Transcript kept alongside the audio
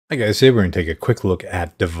Hi guys, today we're going to take a quick look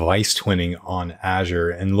at device twinning on Azure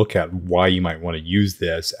and look at why you might want to use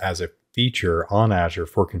this as a feature on Azure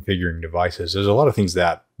for configuring devices. There's a lot of things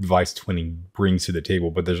that device twinning brings to the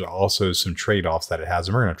table, but there's also some trade-offs that it has.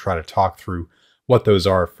 And we're going to try to talk through what those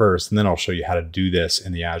are first, and then I'll show you how to do this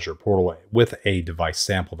in the Azure portal with a device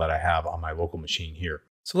sample that I have on my local machine here.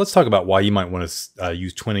 So let's talk about why you might want to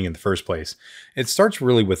use twinning in the first place. It starts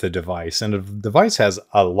really with a device, and a device has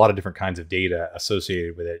a lot of different kinds of data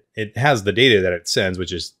associated with it. It has the data that it sends,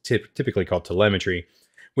 which is typically called telemetry,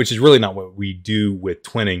 which is really not what we do with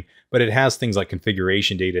twinning, but it has things like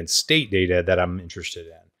configuration data and state data that I'm interested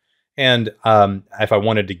in. And if I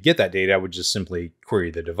wanted to get that data, I would just simply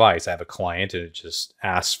query the device. I have a client and it just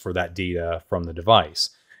asks for that data from the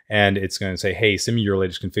device. And it's going to say, hey, send me your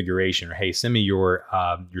latest configuration, or hey, send me your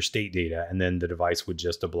state data. And then the device would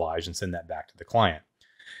just oblige and send that back to the client.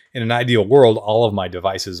 In an ideal world, all of my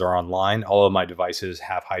devices are online. All of my devices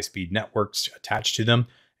have high-speed networks attached to them.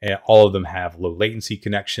 And all of them have low latency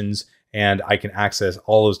connections, and I can access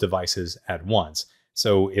all those devices at once.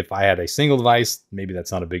 So if I had a single device, maybe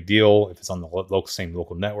that's not a big deal. If it's on the same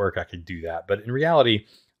local network, I could do that. But in reality,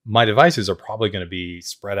 my devices are probably going to be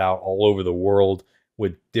spread out all over the world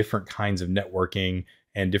with different kinds of networking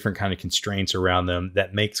and different kind of constraints around them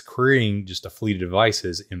that makes querying just a fleet of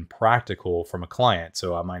devices impractical from a client.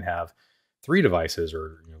 So I might have 3 devices,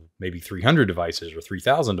 or maybe 300 devices, or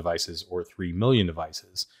 3,000 devices, or 3 million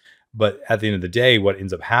devices. But at the end of the day, what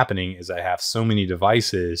ends up happening is I have so many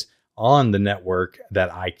devices on the network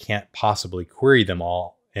that I can't possibly query them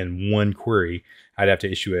all in one query. I'd have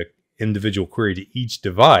to issue an individual query to each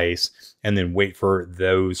device and then wait for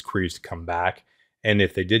those queries to come back. And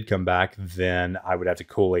if they did come back, then I would have to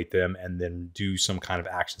collate them and then do some kind of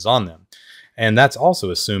actions on them. And that's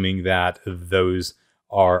also assuming that those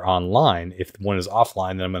are online. If one is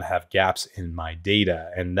offline, then I'm going to have gaps in my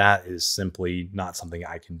data. And that is simply not something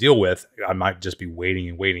I can deal with. I might just be waiting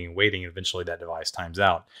and waiting and waiting, and eventually that device times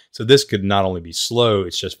out. So this could not only be slow,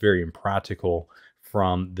 it's just very impractical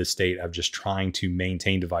from the state of just trying to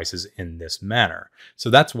maintain devices in this manner. So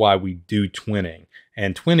that's why we do twinning.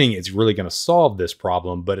 And twinning is really going to solve this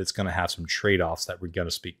problem, but it's going to have some trade-offs that we're going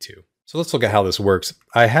to speak to. So let's look at how this works.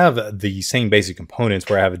 I have the same basic components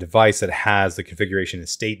where I have a device that has the configuration and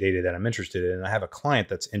state data that I'm interested in, and I have a client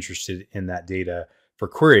that's interested in that data for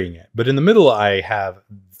querying it. But in the middle, I have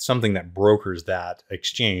something that brokers that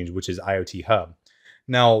exchange, which is IoT Hub.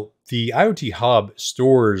 Now, the IoT Hub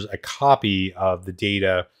stores a copy of the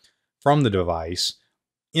data from the device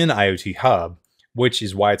in IoT Hub, which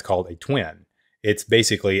is why it's called a twin. It's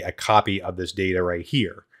basically a copy of this data right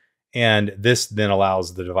here. And this then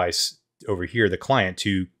allows the device over here, the client,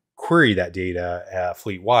 to query that data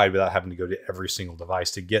fleet-wide without having to go to every single device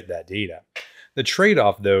to get that data. The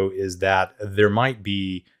trade-off, though, is that there might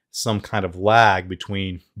be some kind of lag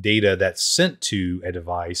between data that's sent to a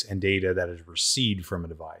device and data that is received from a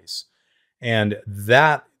device. And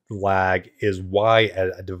that lag is why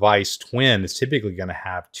a device twin is typically going to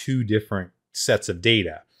have 2 different sets of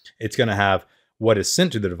data. It's going to have what is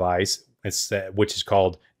sent to the device, which is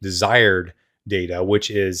called desired data, which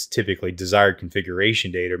is typically desired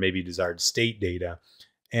configuration data, or maybe desired state data.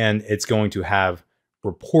 And it's going to have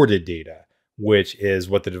reported data, which is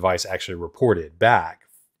what the device actually reported back.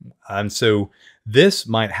 And so this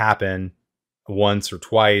might happen once or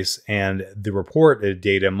twice, and the reported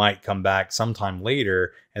data might come back sometime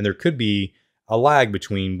later, and there could be a lag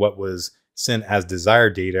between what was sent as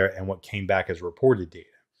desired data and what came back as reported data.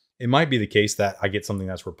 It might be the case that I get something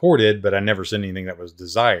that's reported, but I never sent anything that was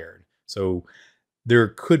desired. So there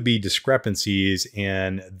could be discrepancies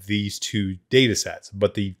in these 2 data sets,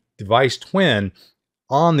 but the device twin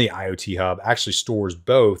on the IoT Hub actually stores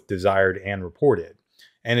both desired and reported.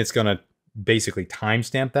 And it's going to basically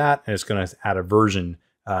timestamp that, and it's going to add a version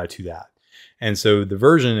to that. And so the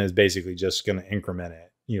version is basically just going to increment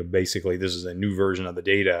it. Basically this is a new version of the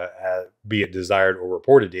data, be it desired or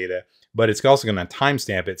reported data, but it's also going to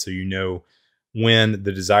timestamp it so you know when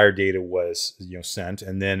the desired data was sent,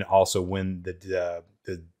 and then also when the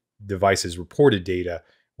device's reported data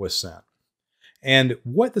was sent. And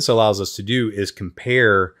what this allows us to do is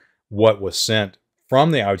compare what was sent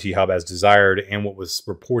from the IoT Hub as desired and what was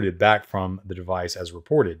reported back from the device as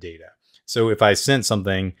reported data. So if I sent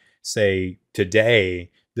something, say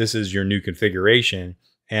today, this is your new configuration,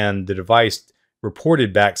 and the device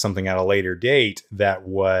reported back something at a later date that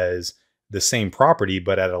was the same property,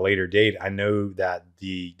 but at a later date, I know that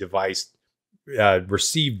the device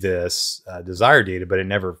received this desired data, but it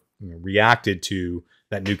never reacted to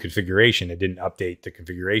that new configuration. It didn't update the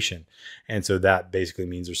configuration. And so that basically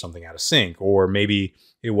means there's something out of sync. Or maybe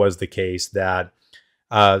it was the case that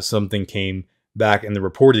something came back in the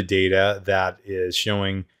reported data that is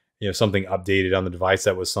showing, something updated on the device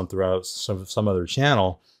that was some other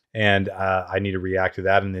channel, and I need to react to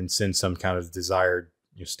that and then send some kind of desired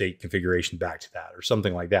state configuration back to that or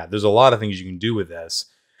something like that. There's a lot of things you can do with this,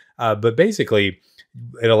 but basically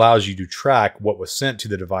it allows you to track what was sent to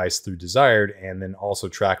the device through desired, and then also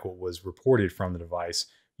track what was reported from the device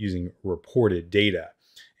using reported data.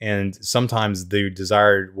 And sometimes the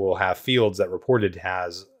desired will have fields that reported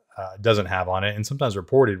doesn't have on it, and sometimes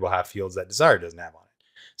reported will have fields that desired doesn't have on it.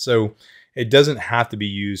 So it doesn't have to be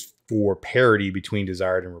used for parity between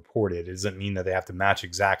desired and reported. It doesn't mean that they have to match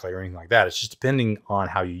exactly or anything like that. It's just depending on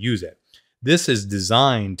how you use it. This is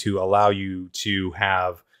designed to allow you to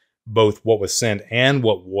have both what was sent and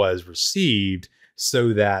what was received,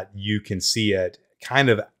 so that you can see it kind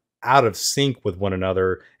of out of sync with one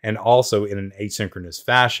another, and also in an asynchronous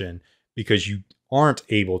fashion, because you aren't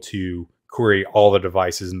able to query all the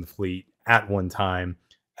devices in the fleet at one time,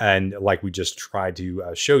 and like we just tried to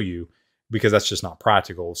show you, because that's just not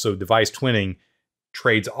practical. So device twinning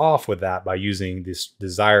trades off with that by using this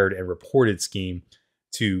desired and reported scheme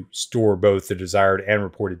to store both the desired and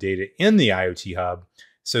reported data in the IoT Hub,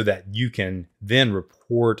 so that you can then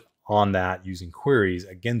report on that using queries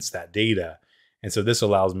against that data. And so this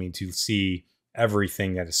allows me to see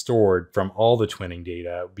everything that is stored from all the twinning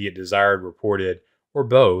data, be it desired, reported, or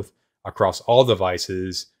both, across all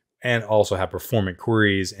devices, and also have performant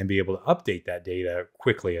queries and be able to update that data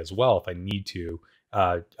quickly as well if I need to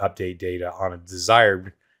update data on a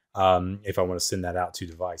desired, if I want to send that out to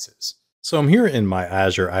devices. So I'm here in my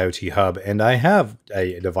Azure IoT Hub, and I have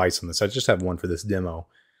a device on this. I just have one for this demo,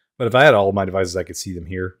 but if I had all of my devices, I could see them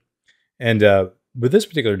here. And with this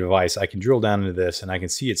particular device, I can drill down into this and I can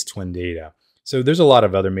see its twin data. So there's a lot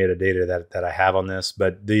of other metadata that I have on this,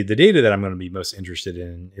 but the data that I'm going to be most interested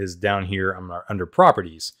in is down here under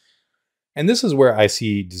properties. And this is where I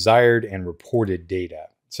see desired and reported data.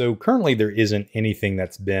 So currently there isn't anything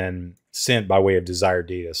that's been sent by way of desired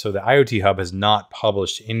data. So the IoT Hub has not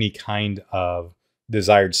published any kind of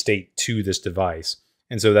desired state to this device.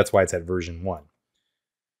 And so that's why it's at version 1.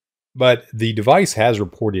 But the device has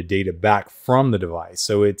reported data back from the device.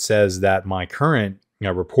 So it says that my current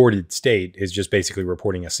reported state is just basically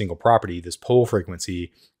reporting a single property, this pole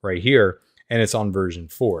frequency right here, and it's on version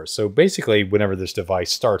 4. So basically, whenever this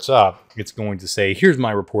device starts up, it's going to say, here's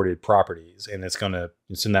my reported properties, and it's going to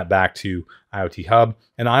send that back to IoT Hub,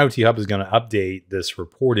 and IoT Hub is going to update this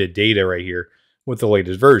reported data right here with the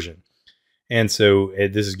latest version. And so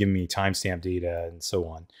this is giving me timestamp data and so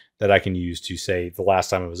on that I can use to say the last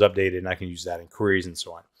time it was updated, and I can use that in queries and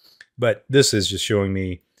so on. But this is just showing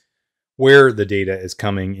me where the data is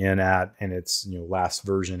coming in at and its last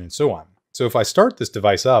version and so on. So if I start this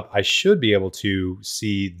device up, I should be able to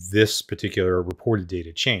see this particular reported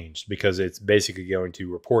data changed, because it's basically going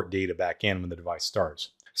to report data back in when the device starts.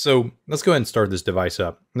 So let's go ahead and start this device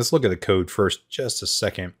up. Let's look at the code first, just a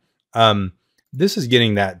second. This is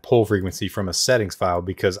getting that pole frequency from a settings file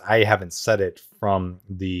because I haven't set it from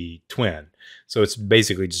the twin. So it's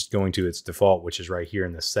basically just going to its default, which is right here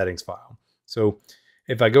in the settings file. So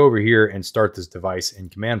if I go over here and start this device in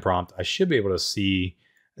command prompt, I should be able to see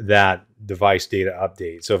that device data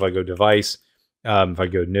update. So if I go device, if I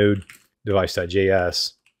go node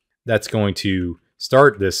device.js, that's going to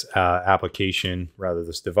start this application, rather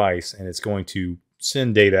this device, and it's going to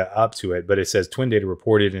send data up to it, but it says twin data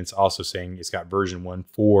reported, and it's also saying it's got version 1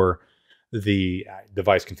 for the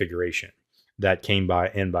device configuration that came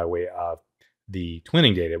by way of the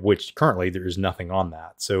twinning data, which currently there is nothing on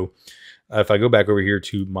that. So if I go back over here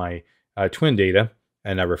to my twin data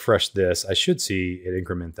and I refresh this, I should see it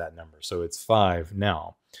increment that number. So it's 5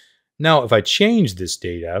 now. Now, if I change this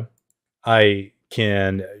data, I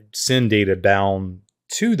can send data down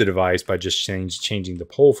to the device by just changing the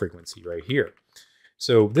pole frequency right here.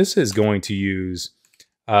 So this is going to use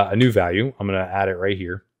a new value. I'm going to add it right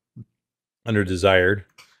here under desired.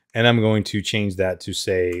 And I'm going to change that to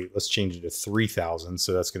say, let's change it to 3000.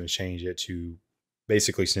 So that's going to change it to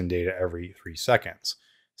basically send data every 3 seconds.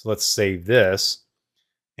 So let's save this.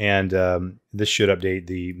 And this should update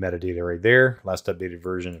the metadata right there. Last updated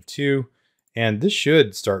version of 2. And this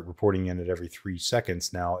should start reporting in at every 3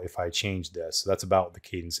 seconds now if I change this. So that's about the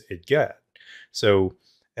cadence it get. So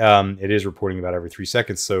it is reporting about every 3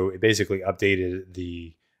 seconds. So it basically updated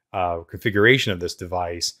the configuration of this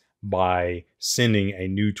device by sending a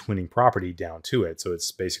new twinning property down to it. So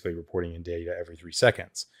it's basically reporting in data every 3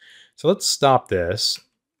 seconds. So let's stop this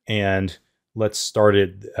and let's start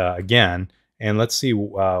it again. And let's see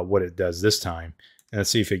what it does this time. And let's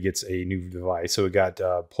see if it gets a new device. So it got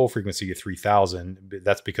pull frequency of 3000.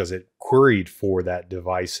 That's because it queried for that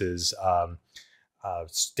device's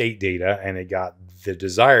state data, and it got the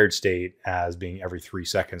desired state as being every 3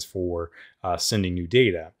 seconds for sending new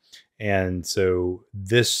data. And so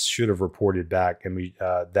this should have reported back and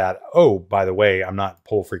that, oh, by the way, I'm not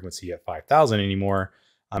pull frequency at 5000 anymore.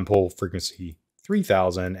 I'm pull frequency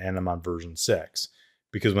 3000 and I'm on version 6.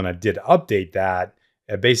 Because when I did update that,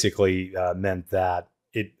 it basically meant that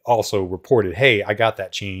it also reported, hey, I got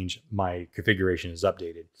that change. My configuration is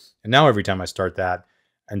updated. And now every time I start that,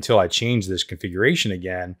 until I change this configuration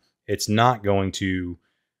again, it's not going to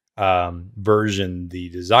version the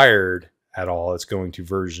desired at all. It's going to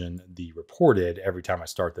version the reported every time I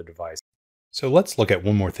start the device. So let's look at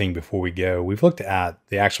one more thing before we go. We've looked at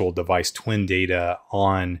the actual device twin data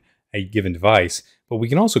on a given device, but we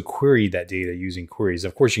can also query that data using queries.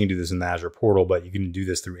 Of course, you can do this in the Azure portal, but you can do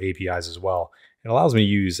this through APIs as well. It allows me to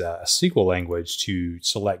use a SQL language to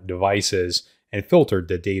select devices and filter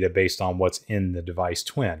the data based on what's in the device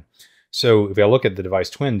twin. So if I look at the device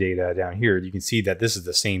twin data down here, you can see that this is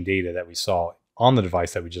the same data that we saw on the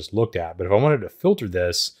device that we just looked at. But if I wanted to filter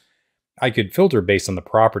this, I could filter based on the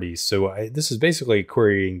properties. So this is basically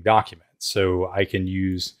querying documents. So I can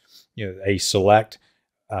use a select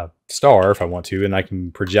star if I want to, and I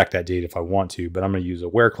can project that data if I want to, but I'm going to use a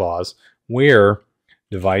where clause where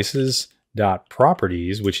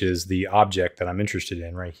devices.properties, which is the object that I'm interested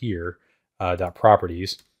in right here,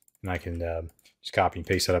 .properties, and I can just copy and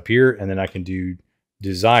paste that up here, and then I can do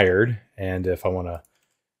desired, and if I want to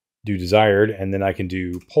do desired, and then I can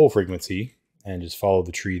do pull frequency and just follow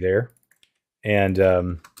the tree there,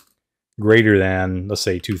 and greater than, let's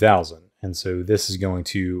say, 2000. And so this is going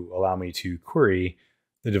to allow me to query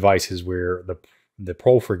the devices where the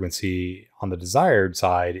pull frequency on the desired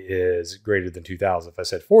side is greater than 2000. If I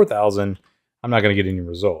said 4000, I'm not going to get any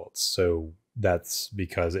results. So that's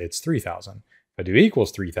because it's 3000. If I do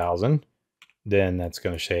equals 3000, then that's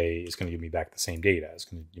going to say, it's going to give me back the same data. It's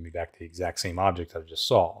going to give me back the exact same object that I just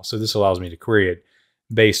saw. So this allows me to query it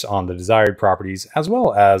based on the desired properties as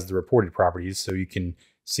well as the reported properties. So you can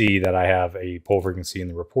see that I have a pull frequency in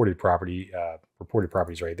the reported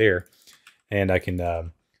properties right there. And I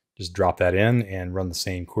can just drop that in and run the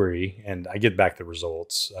same query, and I get back the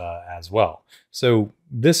results as well. So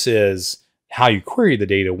this is how you query the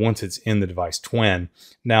data once it's in the device twin.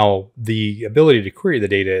 Now, the ability to query the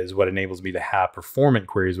data is what enables me to have performant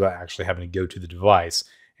queries without actually having to go to the device.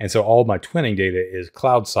 And so all of my twinning data is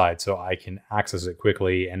cloud side, so I can access it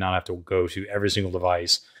quickly and not have to go to every single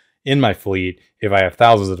device in my fleet. If I have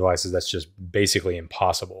thousands of devices, that's just basically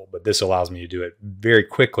impossible. But this allows me to do it very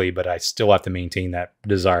quickly, but I still have to maintain that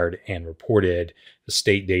desired and reported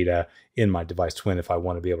state data in my device twin if I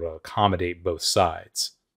want to be able to accommodate both sides.